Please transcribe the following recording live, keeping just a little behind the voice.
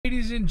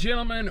Ladies and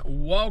gentlemen,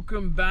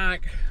 welcome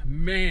back.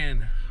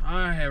 Man,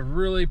 I have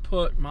really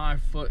put my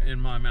foot in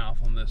my mouth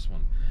on this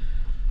one.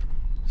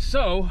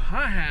 So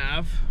I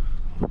have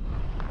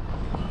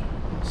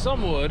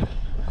some wood.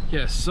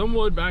 Yes, some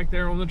wood back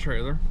there on the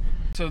trailer.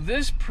 So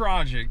this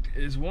project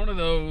is one of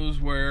those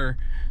where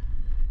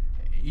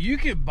you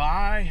could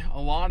buy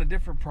a lot of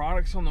different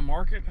products on the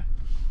market,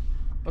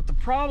 but the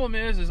problem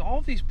is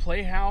all these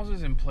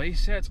playhouses and play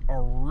sets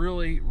are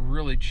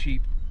really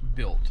cheap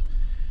built.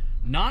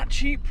 Not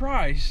cheap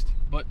priced,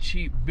 but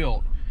cheap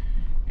built.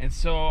 And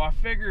so I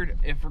figured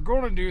if we're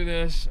going to do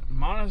this,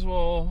 might as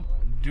well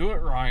do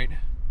it right.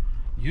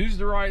 Use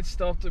the right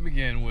stuff to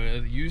begin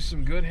with. Use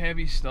some good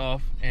heavy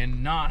stuff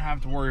and not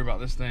have to worry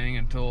about this thing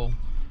until,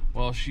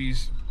 well,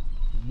 she's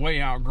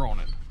way outgrown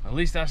it. At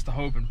least that's the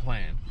hope and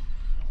plan.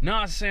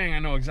 Not saying I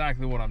know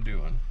exactly what I'm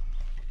doing.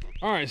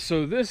 All right,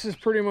 so this is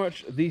pretty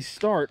much the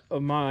start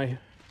of my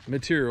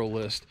material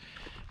list.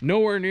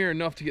 Nowhere near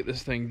enough to get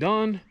this thing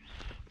done,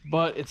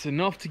 but it's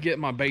enough to get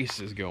my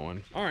bases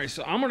going. All right,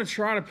 so I'm gonna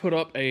try to put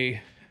up a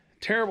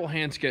terrible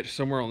hand sketch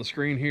somewhere on the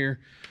screen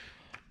here,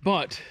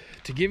 but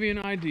to give you an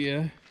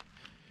idea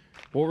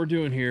what we're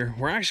doing here,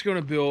 we're actually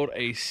gonna build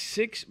a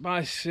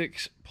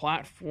 6x6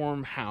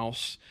 platform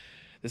house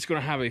that's gonna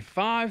have a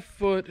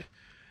 5-foot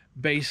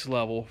base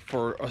level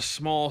for a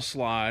small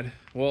slide.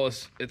 Well,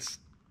 it's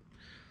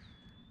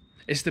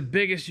the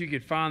biggest you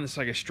could find. It's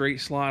like a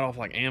straight slide off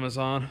like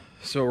Amazon.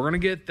 So we're gonna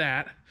get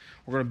that.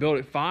 We're gonna build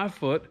it 5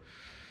 foot.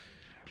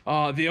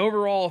 The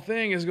overall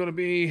thing is going to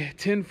be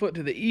 10 foot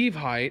to the eave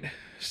height.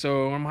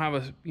 So I'm gonna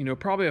have a,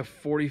 probably a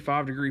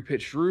 45-degree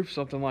pitched roof,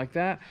 something like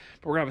that.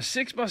 But we're gonna have a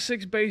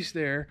 6x6 base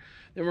there.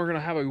 Then we're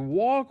gonna have a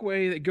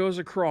walkway that goes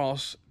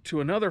across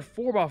to another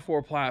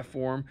 4x4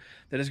 platform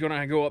that is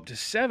gonna go up to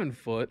 7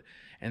 foot.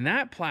 And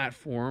that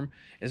platform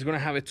is gonna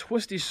have a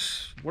twisty,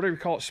 whatever you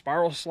call it,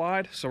 spiral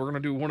slide. So we're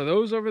gonna do one of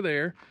those over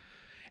there.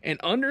 And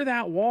under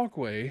that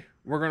walkway,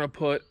 we're gonna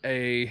put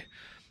a,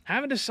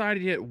 haven't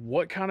decided yet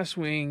what kind of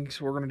swings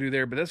we're going to do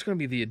there, but that's going to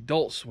be the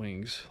adult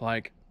swings,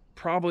 like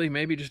probably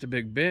maybe just a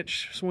big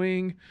bench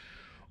swing,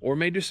 or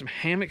maybe do some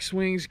hammock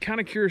swings. Kind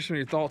of curious on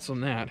your thoughts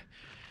on that.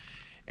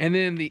 And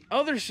then the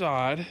other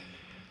side,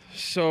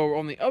 so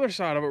on the other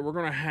side of it, we're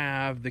going to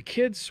have the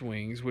kids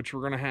swings, which we're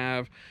going to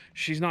have,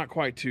 she's not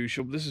quite 2,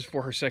 this is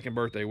for her 2nd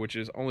birthday, which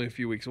is only a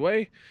few weeks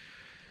away.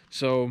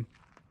 So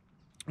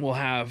we'll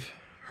have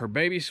her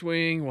baby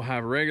swing, we'll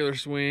have a regular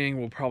swing,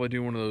 we'll probably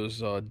do one of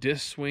those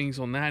disc swings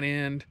on that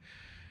end,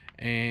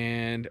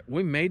 and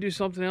we may do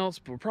something else,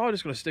 but we're probably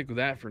just going to stick with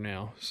that for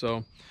now.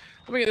 So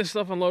let me get this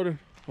stuff unloaded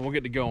and we'll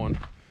get to going.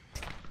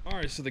 All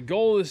right, so the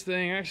goal of this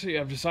thing, actually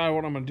I've decided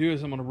what I'm going to do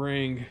is I'm going to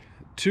bring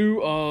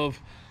 2 of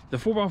the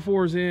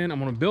 4x4s in. I'm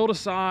going to build a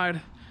side,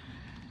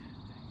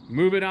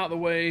 move it out the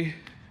way,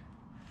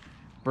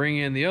 bring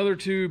in the other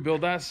 2,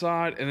 build that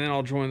side, and then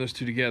I'll join those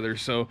 2 together.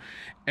 So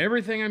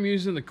everything I'm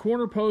using, the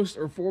corner posts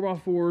are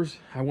 4x4s.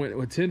 I went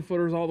with 10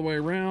 footers all the way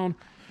around.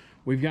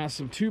 We've got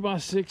some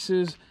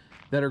 2x6s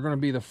that are going to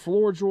be the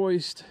floor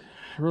joist.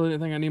 I really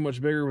didn't think I need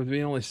much bigger with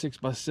being only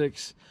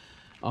 6x6.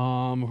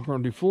 We're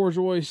going to do floor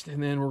joist,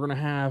 and then we're going to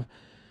have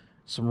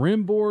some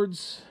rim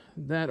boards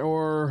that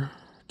are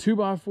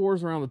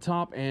 2x4s around the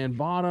top and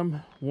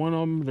bottom. One of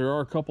them, there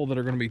are a couple that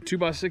are going to be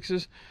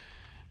 2x6s.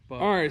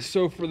 All right,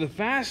 so for the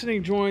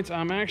fastening joints,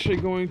 I'm actually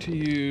going to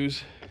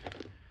use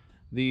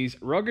these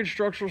rugged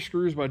structural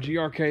screws by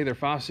GRK. They're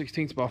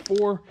 5/16 by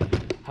 4. I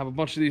have a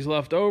bunch of these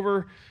left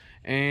over.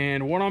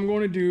 And what I'm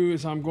going to do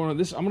is I'm going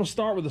to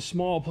start with a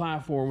small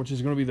platform, which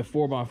is going to be the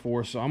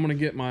 4x4. So I'm going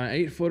to get my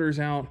 8-footers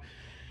out.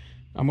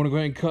 I'm going to go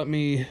ahead and cut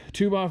me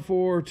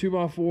 2x4,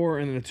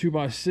 2x4, and then a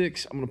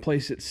 2x6. I'm going to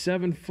place it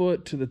 7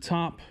 foot to the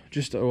top,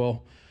 just,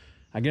 well,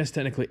 I guess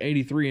technically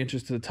 83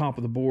 inches to the top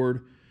of the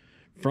board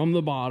from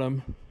the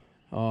bottom.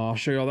 I'll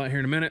show you all that here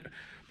in a minute.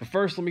 But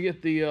first, let me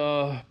get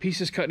the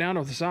pieces cut down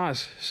with the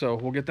size. So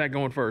we'll get that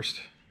going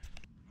first.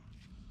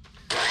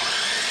 All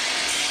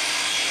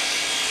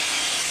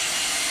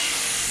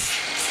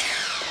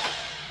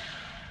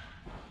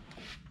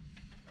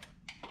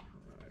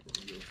right, we're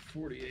gonna go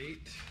 48.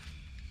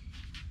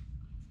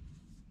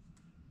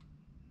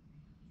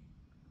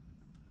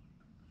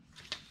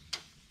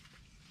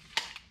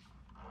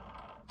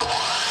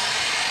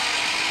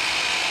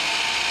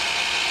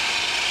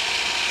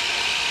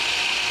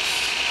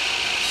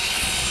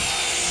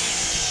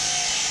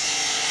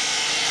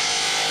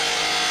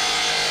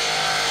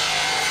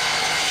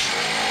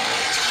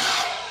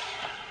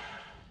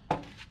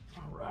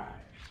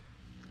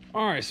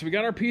 All right, so we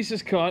got our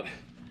pieces cut,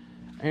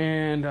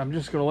 and I'm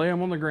just gonna lay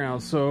them on the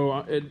ground. So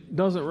it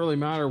doesn't really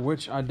matter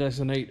which I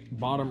designate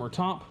bottom or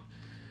top.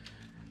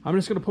 I'm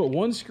just gonna put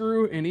 1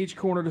 screw in each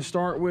corner to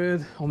start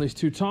with on these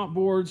 2 top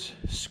boards,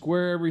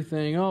 square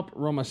everything up,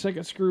 run my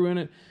 2nd screw in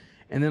it,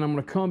 and then I'm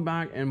gonna come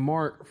back and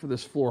mark for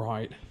this floor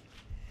height.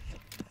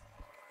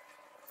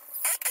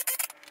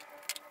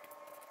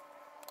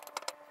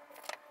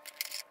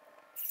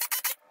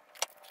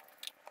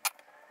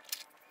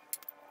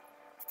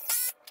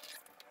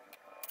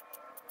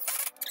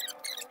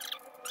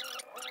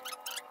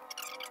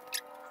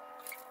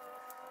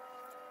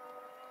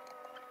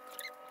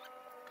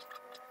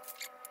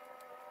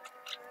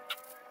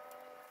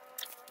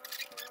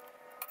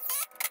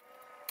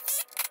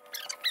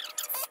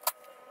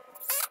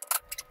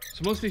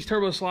 So most of these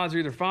turbo slides are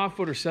either 5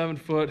 foot or 7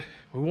 foot.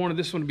 We wanted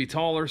this one to be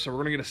taller, so we're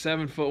gonna get a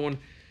 7 foot one.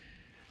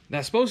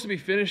 That's supposed to be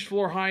finished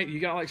floor height.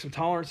 You got like some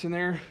tolerance in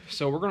there.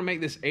 So we're gonna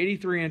make this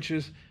 83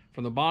 inches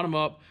from the bottom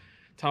up.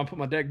 Time to put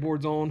my deck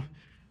boards on.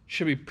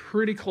 Should be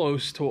pretty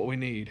close to what we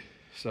need.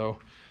 So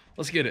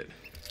let's get it.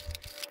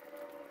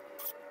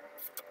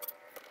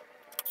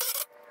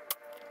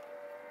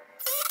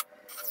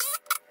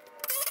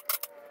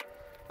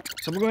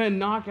 So I'm gonna go ahead and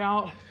knock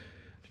out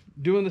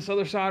doing this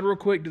other side real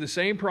quick, do the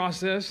same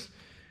process.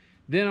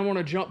 Then I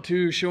wanna jump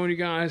to showing you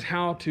guys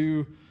how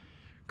to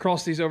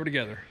cross these over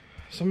together.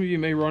 Some of you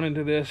may run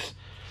into this.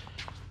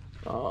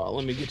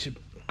 Let me get you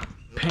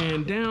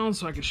panned down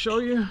so I can show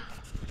you.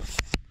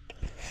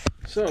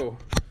 So,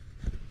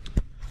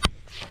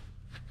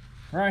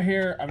 right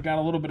here, I've got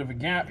a little bit of a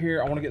gap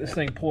here. I wanna get this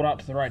thing pulled out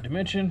to the right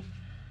dimension.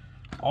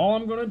 All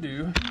I'm gonna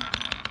do,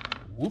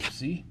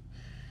 whoopsie,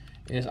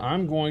 is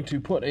I'm going to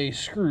put a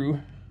screw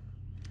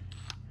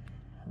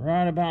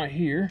right about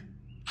here.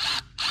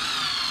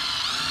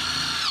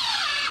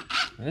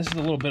 And this is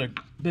a little bit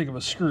big of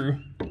a screw.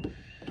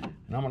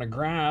 And I'm gonna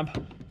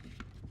grab,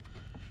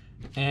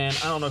 and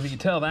I don't know if you can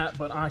tell that,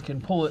 but I can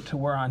pull it to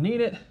where I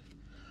need it,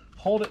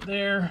 hold it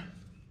there,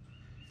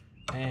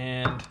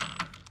 and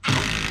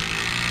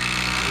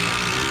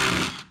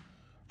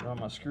run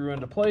my screw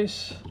into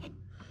place.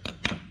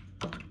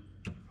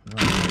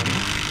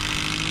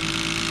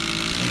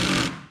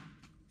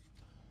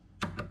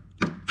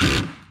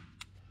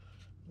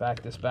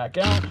 Back this back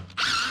out,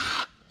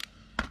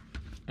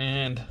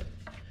 and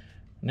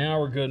now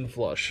we're good and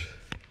flush.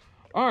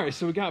 All right,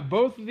 so we got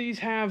both of these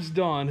halves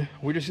done.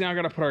 We just now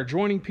got to put our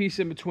joining piece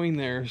in between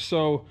there.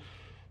 So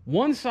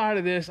one side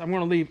of this I'm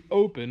going to leave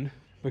open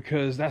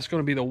because that's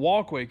going to be the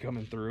walkway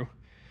coming through.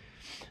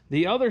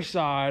 The other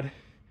side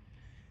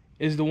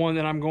is the one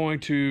that we're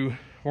going to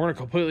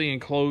completely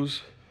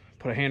enclose,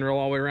 put a handrail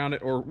all the way around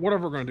it, or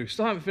whatever we're going to do.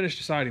 Still haven't finished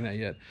deciding that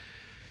yet.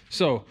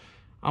 So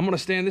I'm gonna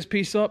stand this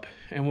piece up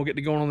and we'll get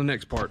to going on the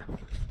next part.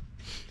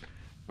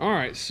 All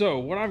right, so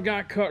what I've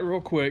got cut real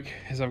quick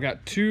is I've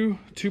got two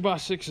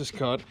 2x6s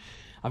cut.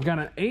 I've got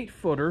an 8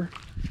 footer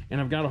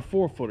and I've got a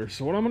 4 footer.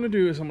 So what I'm gonna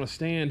do is I'm gonna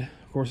stand,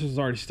 of course this is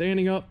already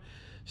standing up,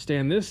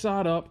 stand this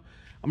side up.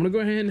 I'm gonna go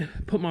ahead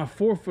and put my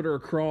 4 footer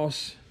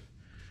across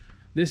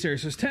this area.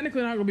 So it's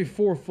technically not gonna be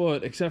 4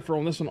 foot except for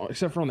on this one,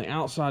 except for on the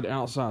outside to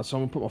outside. So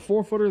I'm gonna put my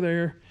 4 footer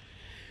there.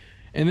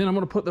 And then I'm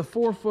gonna put the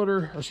 4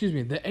 footer, or excuse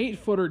me, the 8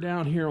 footer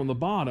down here on the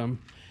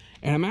bottom.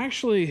 And I'm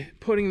actually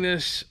putting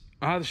this,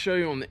 I'll have to show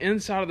you on the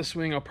inside of the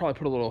swing. I'll probably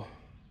put a little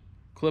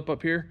clip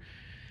up here.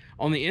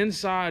 On the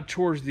inside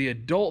towards the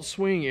adult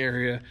swing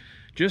area,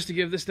 just to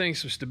give this thing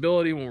some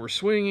stability when we're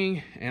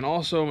swinging, and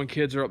also when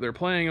kids are up there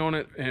playing on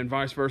it, and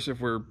vice versa. If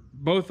we're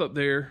both up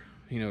there,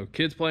 you know,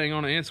 kids playing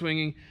on it and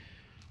swinging,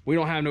 we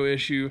don't have no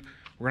issue.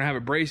 We're gonna have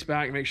it braced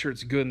back, make sure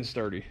it's good and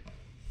sturdy.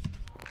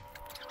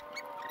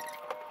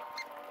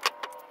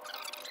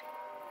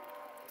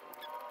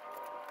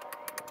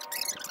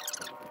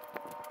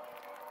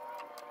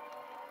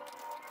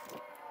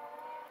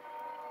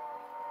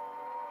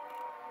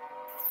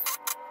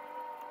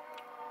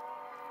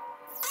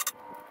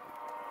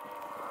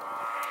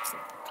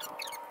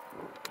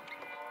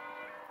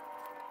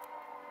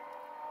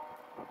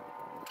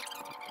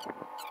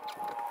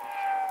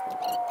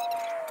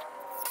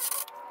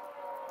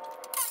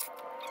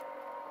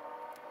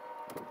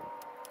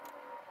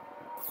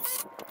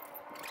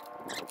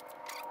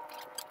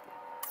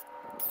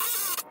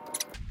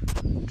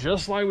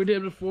 Just like we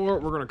did before,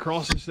 we're gonna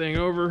cross this thing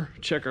over,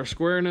 check our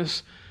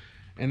squareness,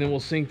 and then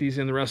we'll sink these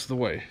in the rest of the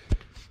way.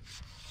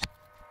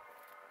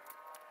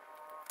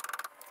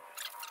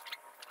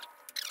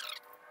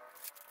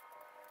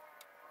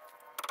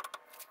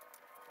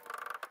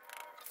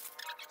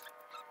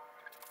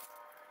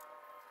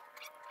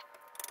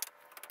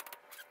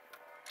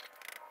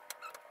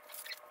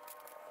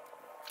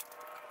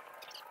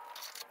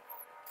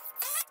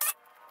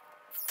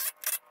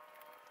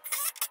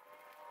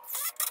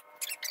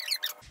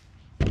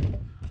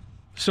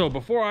 So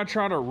before I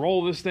try to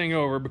roll this thing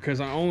over,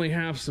 because I only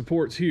have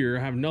supports here,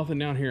 I have nothing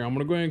down here, I'm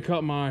gonna go ahead and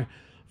cut my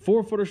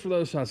 4 footers for the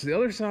other side. So the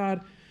other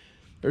side,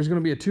 there's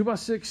gonna be a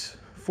 2x6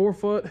 4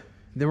 foot,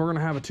 then we're gonna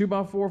have a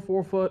 2x4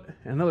 4 foot,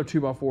 and another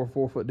 2x4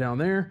 4 foot down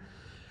there.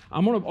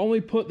 I'm gonna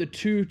only put the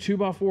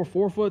 2x4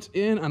 4 foots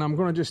in, and I'm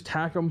gonna just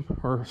tack them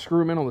or screw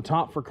them in on the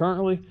top for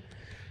currently.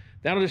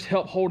 That'll just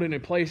help hold it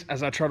in place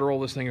as I try to roll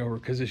this thing over,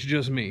 because it's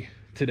just me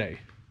today.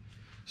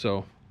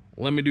 So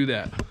let me do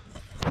that.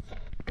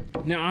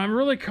 Now I'm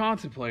really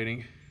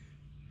contemplating,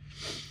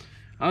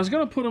 I was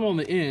gonna put them on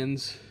the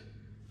ends,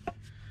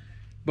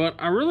 but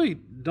I really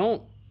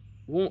don't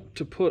want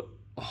to put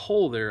a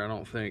hole there, I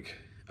don't think.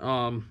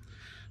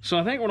 So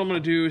I think what I'm gonna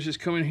do is just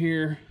come in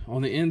here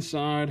on the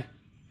inside,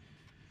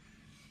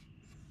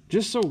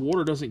 just so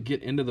water doesn't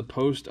get into the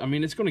post. I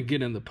mean, it's gonna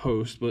get in the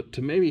post, but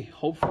to maybe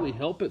hopefully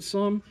help it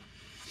some,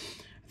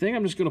 I think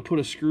I'm just gonna put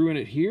a screw in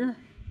it here.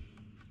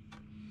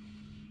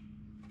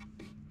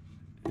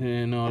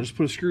 And just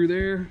put a screw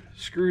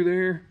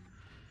there,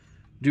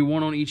 do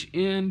one on each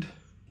end,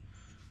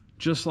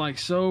 just like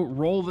so.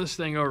 Roll this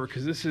thing over,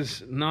 because this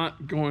is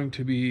not going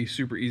to be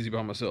super easy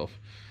by myself.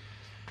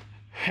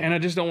 And I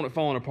just don't want it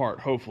falling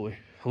apart, hopefully.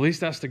 At least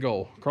that's the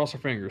goal. Cross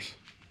our fingers.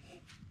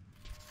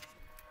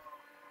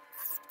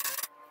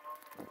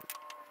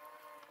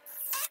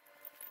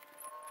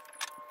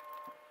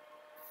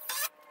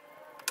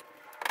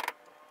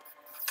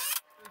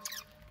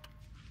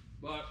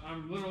 But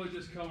I'm literally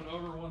just coming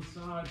over one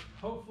side.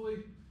 Hopefully,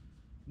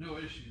 no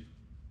issue.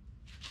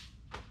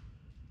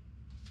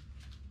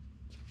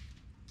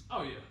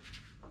 Oh yeah,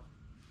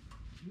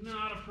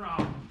 not a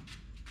problem.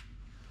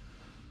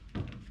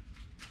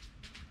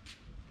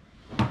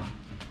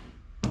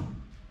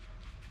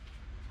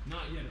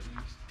 Not yet, at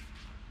least.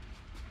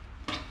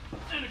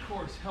 And of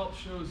course, help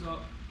shows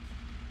up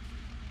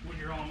when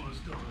you're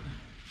almost done.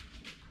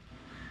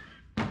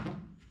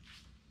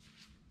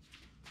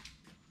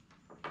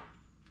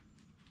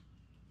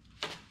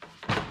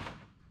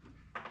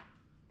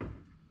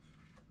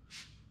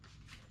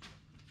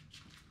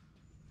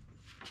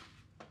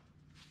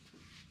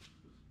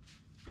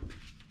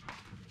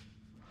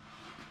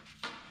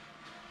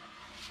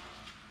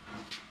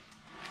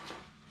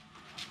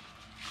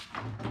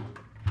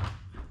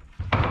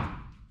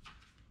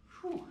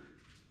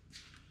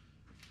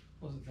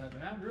 Wasn't that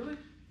bad, really?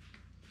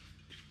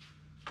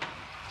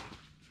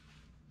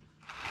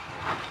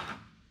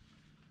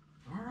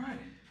 All right.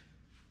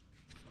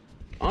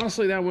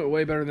 Honestly, that went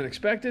way better than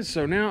expected.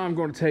 So now I'm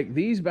going to take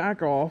these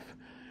back off,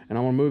 and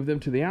I'm going to move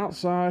them to the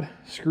outside,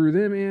 screw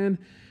them in,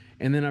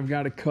 and then I've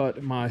got to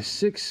cut my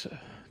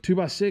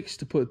 2x6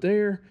 to put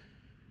there,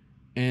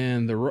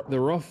 and the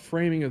rough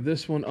framing of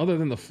this one, other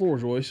than the floor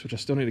joist, which I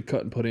still need to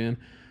cut and put in,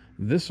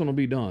 this one will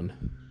be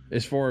done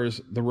as far as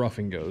the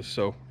roughing goes.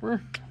 So we're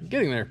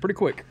getting there pretty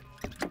quick.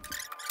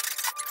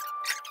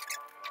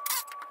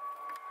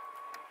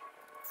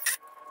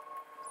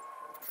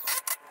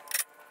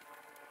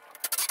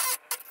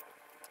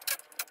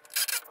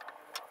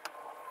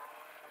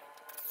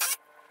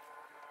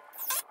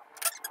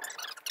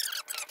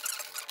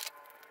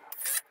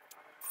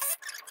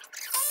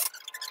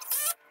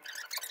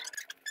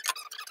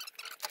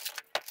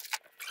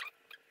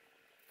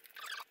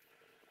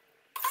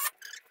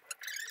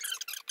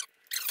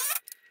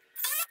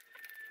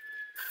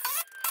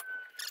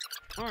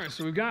 All right,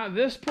 so we've got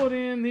this put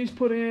in, these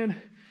put in.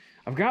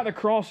 I've got the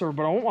crossover,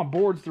 but I want my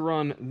boards to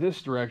run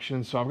this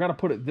direction, so I've got to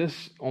put it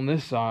on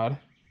this side,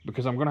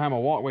 because I'm going to have my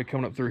walkway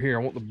coming up through here.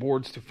 I want the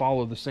boards to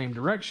follow the same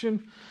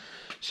direction.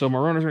 So my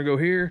runner's going to go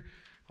here.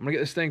 I'm going to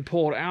get this thing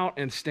pulled out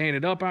and stand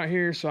it up out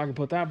here so I can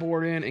put that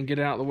board in and get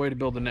it out of the way to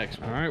build the next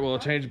one. All right, well, I'll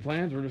change the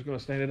plans. We're just going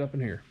to stand it up in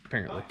here,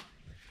 apparently.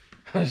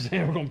 I was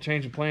saying we're going to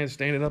change the plans,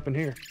 stand it up in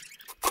here.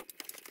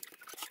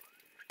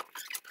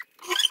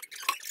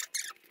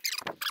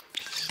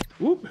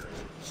 Whoop.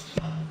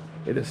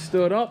 It is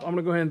stood up. I'm going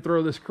to go ahead and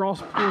throw this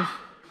cross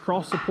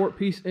support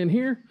piece in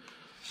here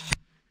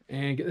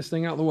and get this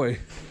thing out of the way.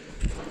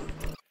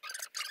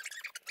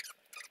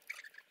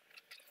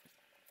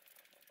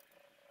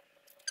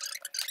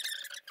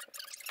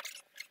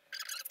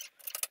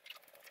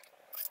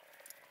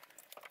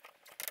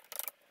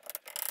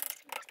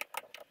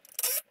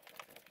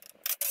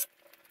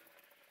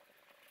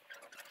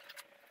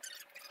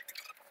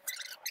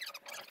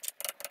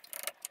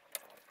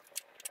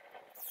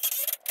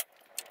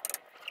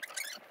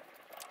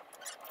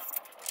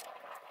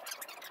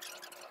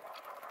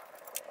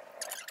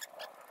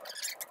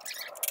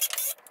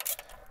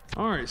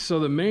 All right, so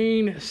the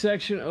main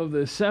section of the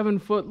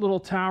 7-foot little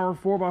tower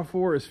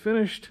 4x4 is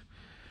finished.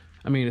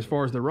 I mean, as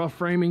far as the rough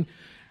framing,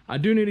 I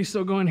do need to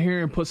still go in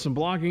here and put some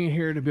blocking in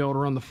here to be able to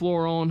run the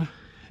floor on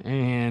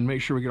and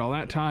make sure we get all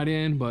that tied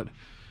in. But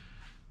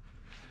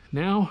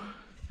now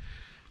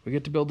we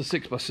get to build the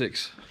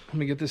 6x6. Let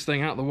me get this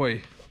thing out of the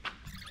way.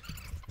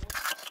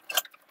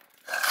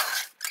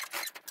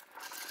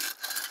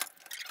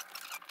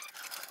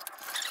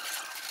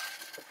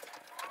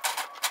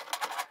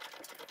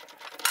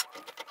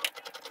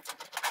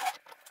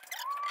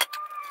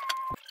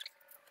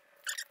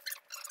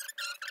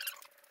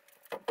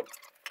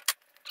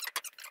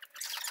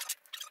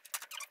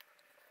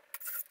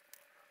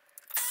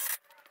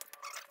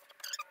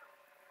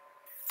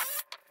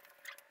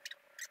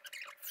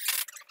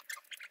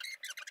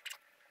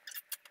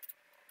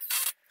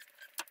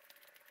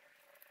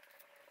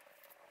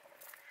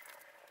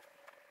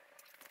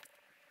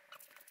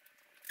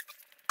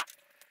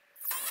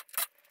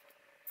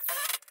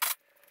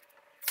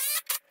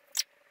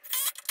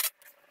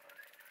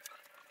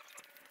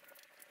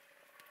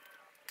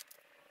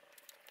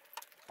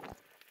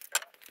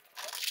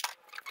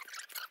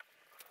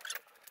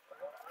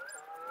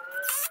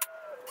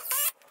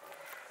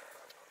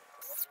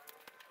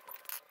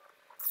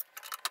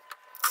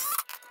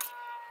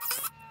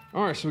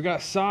 All right, so we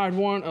got side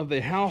one of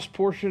the house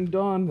portion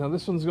done. Now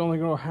this one's only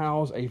going to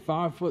house a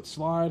 5-foot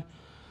slide.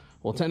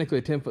 Well, technically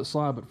a 10-foot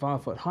slide, but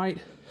 5-foot height.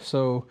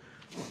 So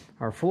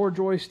our floor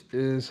joist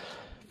is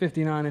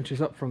 59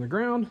 inches up from the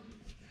ground.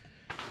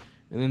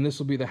 And then this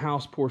will be the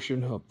house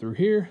portion up through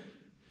here.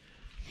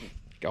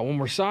 Got one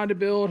more side to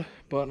build,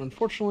 but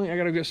unfortunately I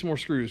gotta get some more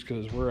screws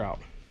because we're out,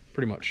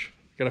 pretty much.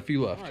 Got a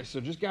few left. All right, so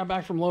just got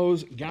back from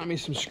Lowe's, got me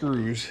some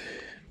screws,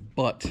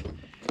 but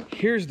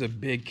here's the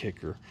big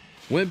kicker.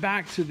 Went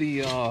back to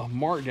the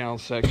markdown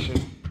section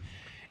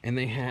and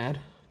they had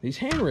these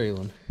hand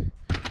railing.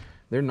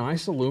 They're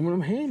nice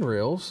aluminum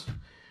handrails,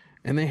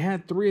 and they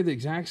had 3 of the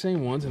exact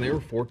same ones, and they were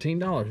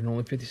 $14 and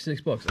only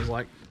 56 bucks. I was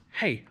like,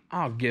 hey,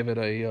 I'll give it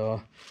a,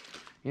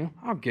 you know,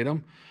 I'll get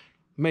them.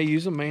 May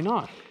use them, may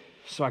not.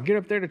 So I get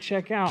up there to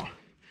check out,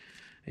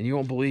 and you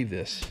won't believe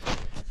this.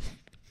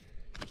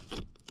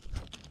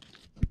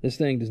 This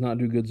thing does not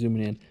do good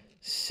zooming in.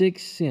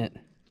 6 cents.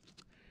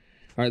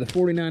 All right, the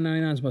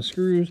 $49.99 is my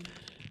screws,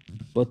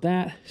 but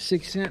that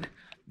 6 cents,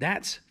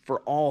 that's for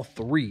all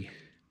 3.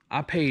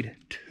 I paid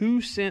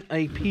 2 cents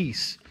a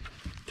piece.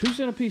 2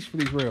 cents a piece for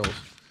these rails.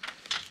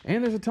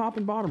 And there's a top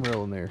and bottom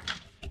rail in there.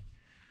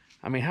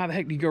 I mean, how the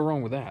heck do you go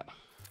wrong with that?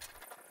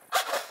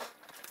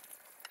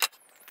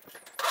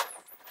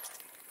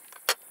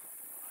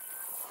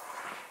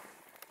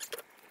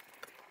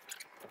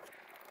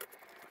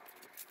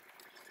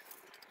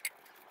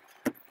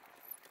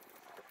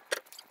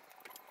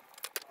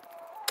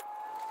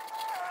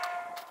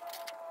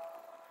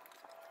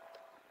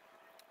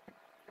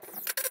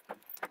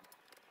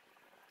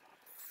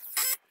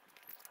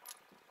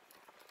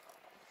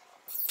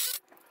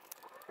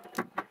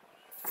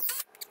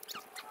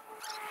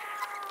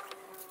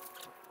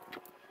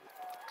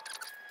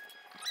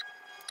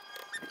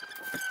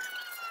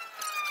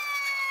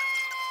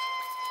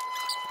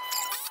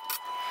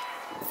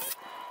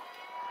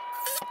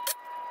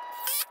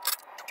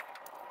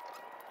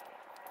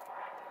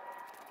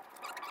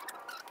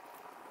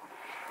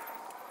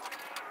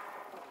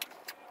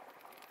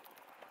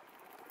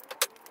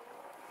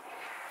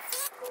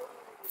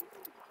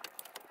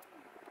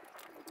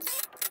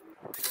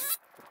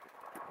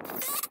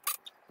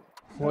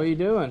 What are you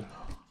doing?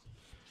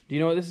 Do you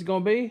know what this is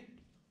going to be? Do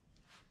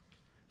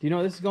you know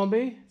what this is going to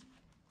be?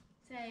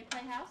 Say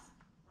playhouse.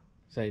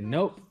 Say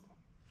nope.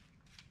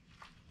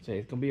 Say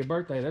it's going to be a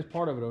birthday. There's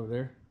part of it over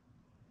there.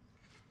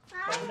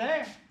 Over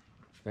there.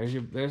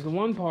 There's the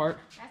one part.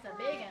 That's a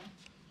big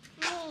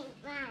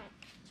one.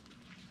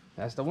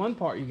 That's the one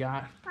part you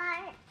got.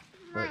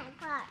 Part.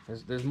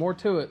 There's more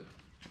to it.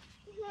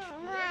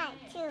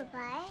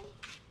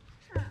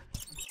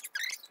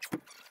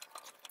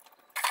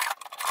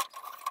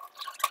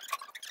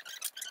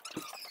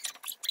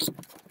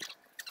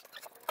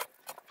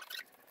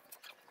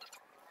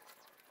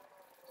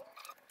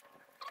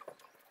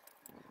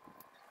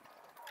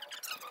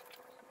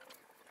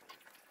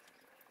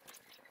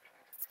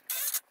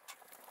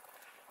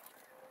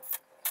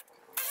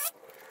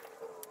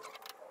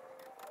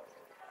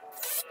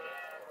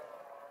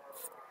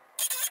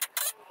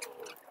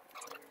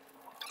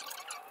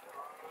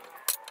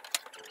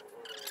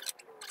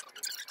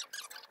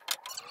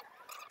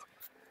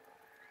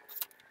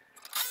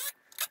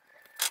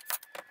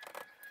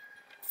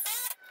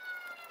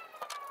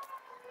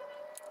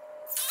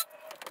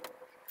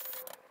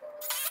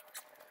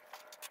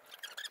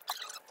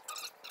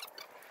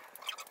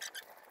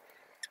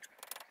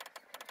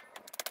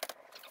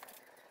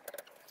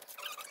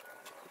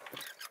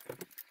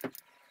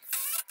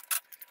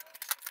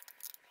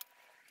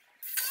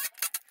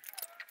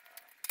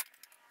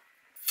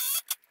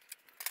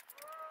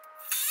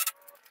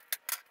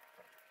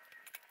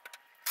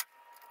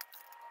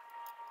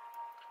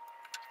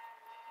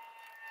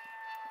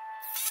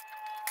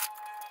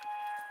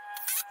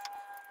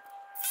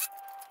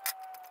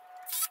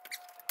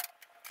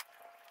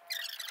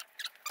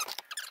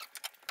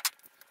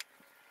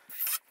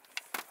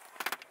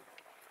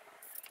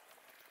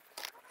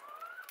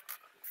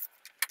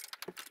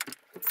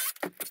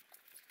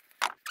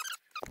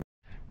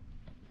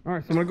 All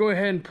right, so I'm gonna go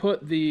ahead and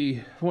put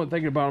the, I'm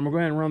thinking about it, I'm gonna go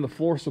ahead and run the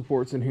floor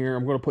supports in here.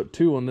 I'm gonna put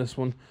 2 on this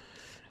one,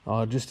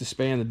 just to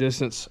span the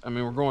distance. I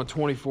mean, we're going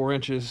 24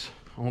 inches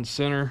on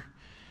center.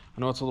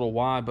 I know it's a little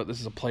wide, but this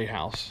is a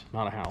playhouse,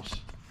 not a house.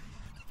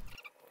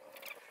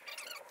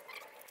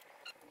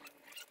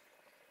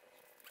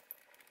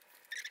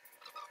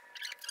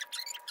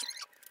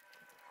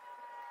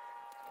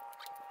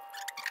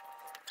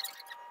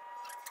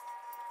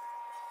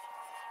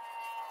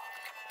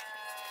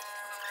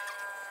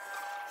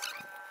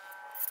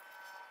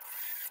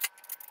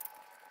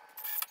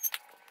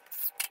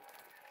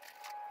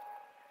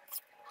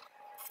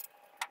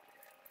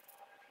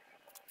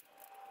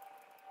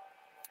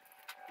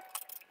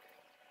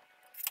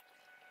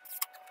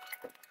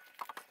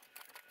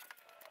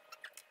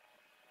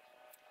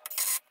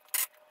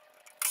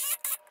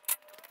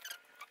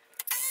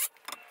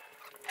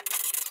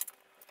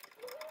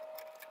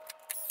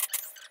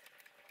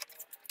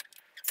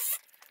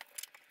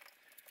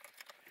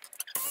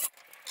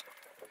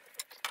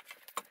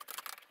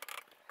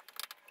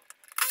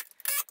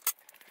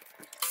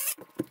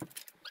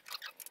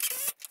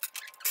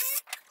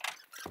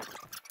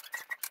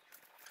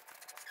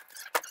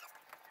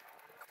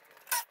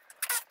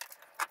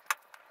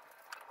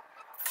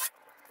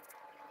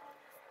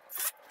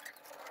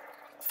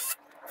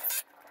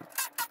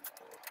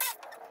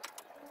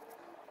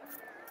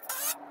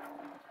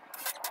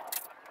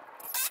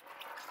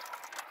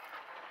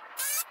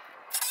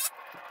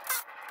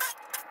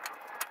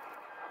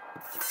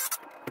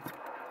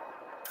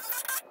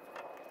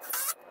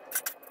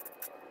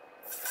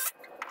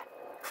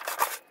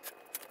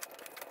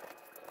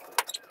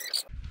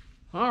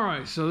 All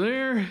right, so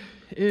there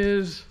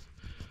is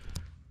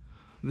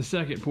the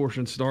second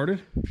portion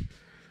started,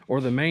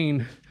 or the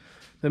main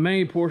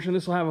portion.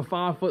 This will have a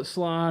 5-foot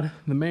slide,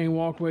 the main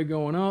walkway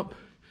going up.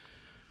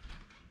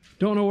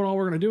 Don't know what all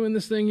we're gonna do in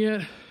this thing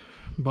yet,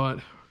 but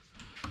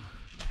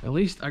at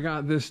least I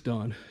got this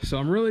done. So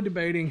I'm really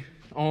debating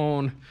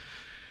on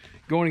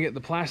going to get the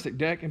plastic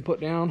deck and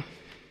put down,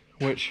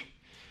 which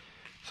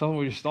something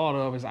we just thought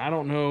of is I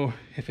don't know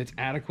if it's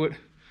adequate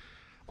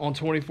on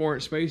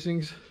 24-inch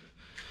spacings.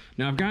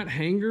 Now I've got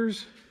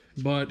hangers,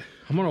 but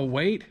I'm gonna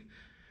wait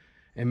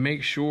and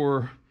make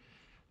sure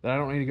that I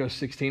don't need to go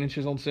 16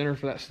 inches on center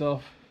for that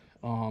stuff.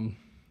 Like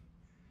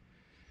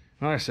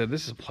I said,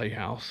 this is a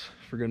playhouse,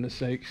 for goodness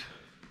sakes.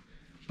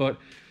 But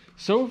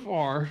so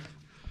far,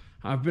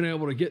 I've been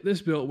able to get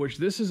this built, which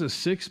this is a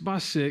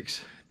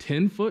 6x6,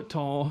 10-foot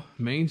tall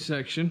main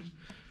section.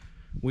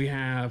 We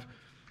have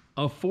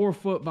a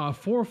 4-foot by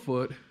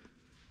 4-foot,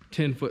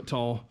 10-foot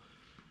tall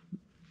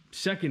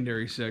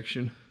secondary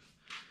section.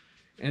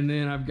 And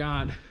then I've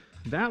got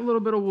that little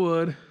bit of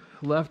wood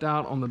left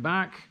out on the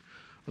back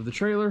of the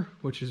trailer,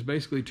 which is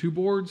basically 2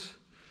 boards.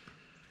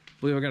 I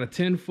believe I got a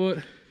 10-foot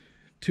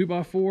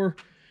 2x4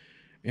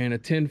 and a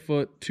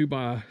 10-foot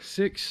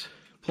 2x6,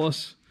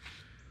 plus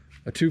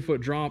a 2-foot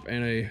drop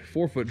and a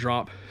 4-foot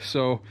drop.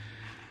 So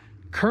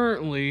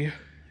currently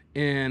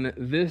in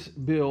this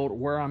build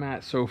where I'm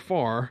at so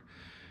far,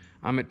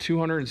 I'm at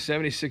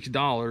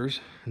 $276,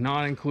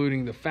 not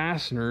including the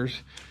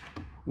fasteners,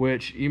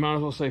 which you might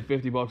as well say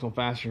 50 bucks on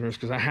fasteners,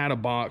 because I had a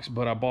box,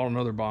 but I bought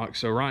another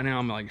box. So right now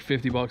I'm at like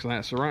 50 bucks on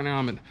that. So right now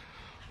I'm at,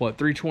 what,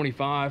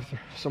 325,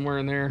 somewhere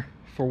in there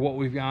for what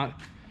we've got.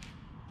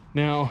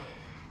 Now,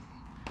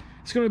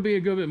 it's gonna be a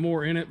good bit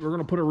more in it. We're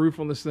gonna put a roof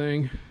on this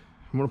thing.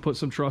 I'm gonna put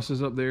some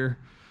trusses up there.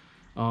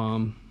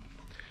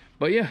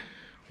 But yeah,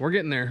 we're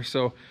getting there.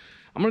 So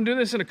I'm gonna do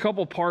this in a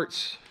couple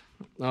parts.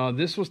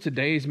 This was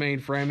today's main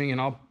framing, and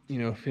I'll,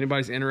 if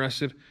anybody's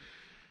interested,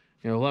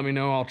 let me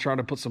know. I'll try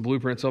to put some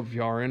blueprints up if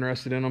y'all are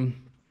interested in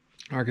them.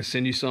 I can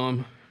send you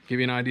some, give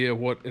you an idea of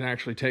what it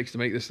actually takes to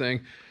make this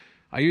thing.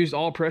 I used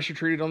all pressure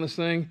treated on this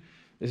thing.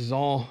 This is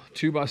all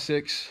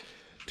 2x6,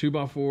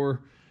 2x4,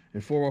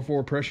 and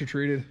 4x4 pressure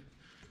treated.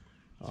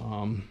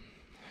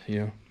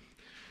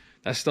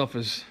 That stuff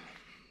has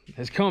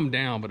come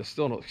down, but it's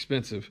still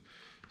expensive.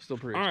 Still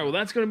pretty expensive. All right, well,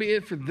 that's going to be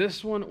it for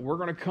this one. We're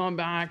going to come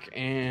back,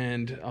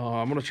 and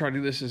I'm going to try to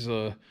do this as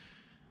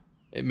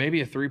it may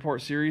be a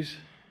 3-part series,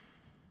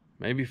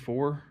 maybe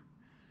 4,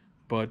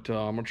 but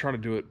I'm going to try to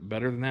do it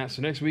better than that.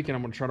 So next weekend,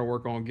 I'm going to try to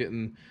work on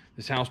getting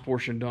this house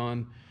portion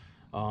done,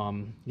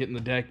 getting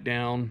the deck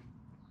down,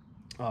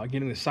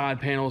 getting the side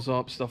panels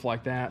up, stuff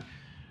like that.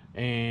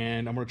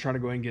 And I'm going to try to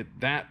go ahead and get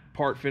that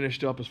part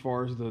finished up as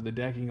far as the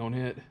decking on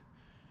it.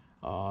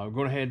 I'm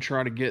going ahead and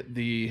try to get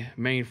the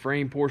main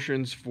frame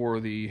portions for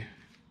the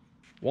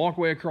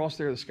walkway across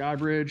there, the sky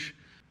bridge.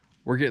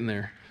 We're getting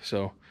there.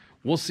 So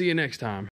we'll see you next time.